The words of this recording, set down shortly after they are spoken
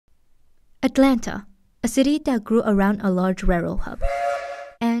Atlanta, a city that grew around a large railroad hub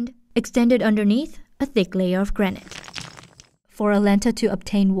and extended underneath a thick layer of granite. For Atlanta to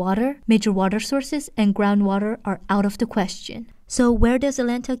obtain water, major water sources and groundwater are out of the question. So where does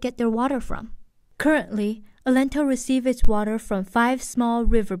Atlanta get their water from? Currently, Atlanta receives its water from 5 small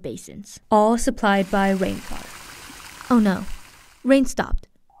river basins, all supplied by rainwater. Oh no, rain stopped.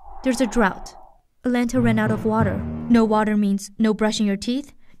 There's a drought. Atlanta ran out of water. No water means no brushing your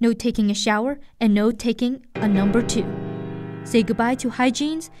teeth, no taking a shower, and no taking a number 2. Say goodbye to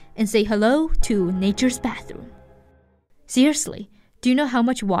hygienes and say hello to nature's bathroom. Seriously, do you know how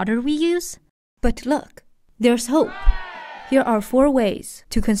much water we use? But look, there's hope. Here are 4 ways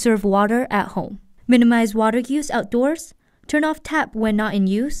to conserve water at home. Minimize water use outdoors. Turn off tap when not in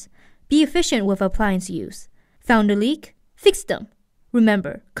use. Be efficient with appliance use. Found a leak? Fix them.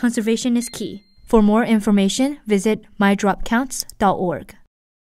 Remember, conservation is key. For more information, visit mydropcounts.org.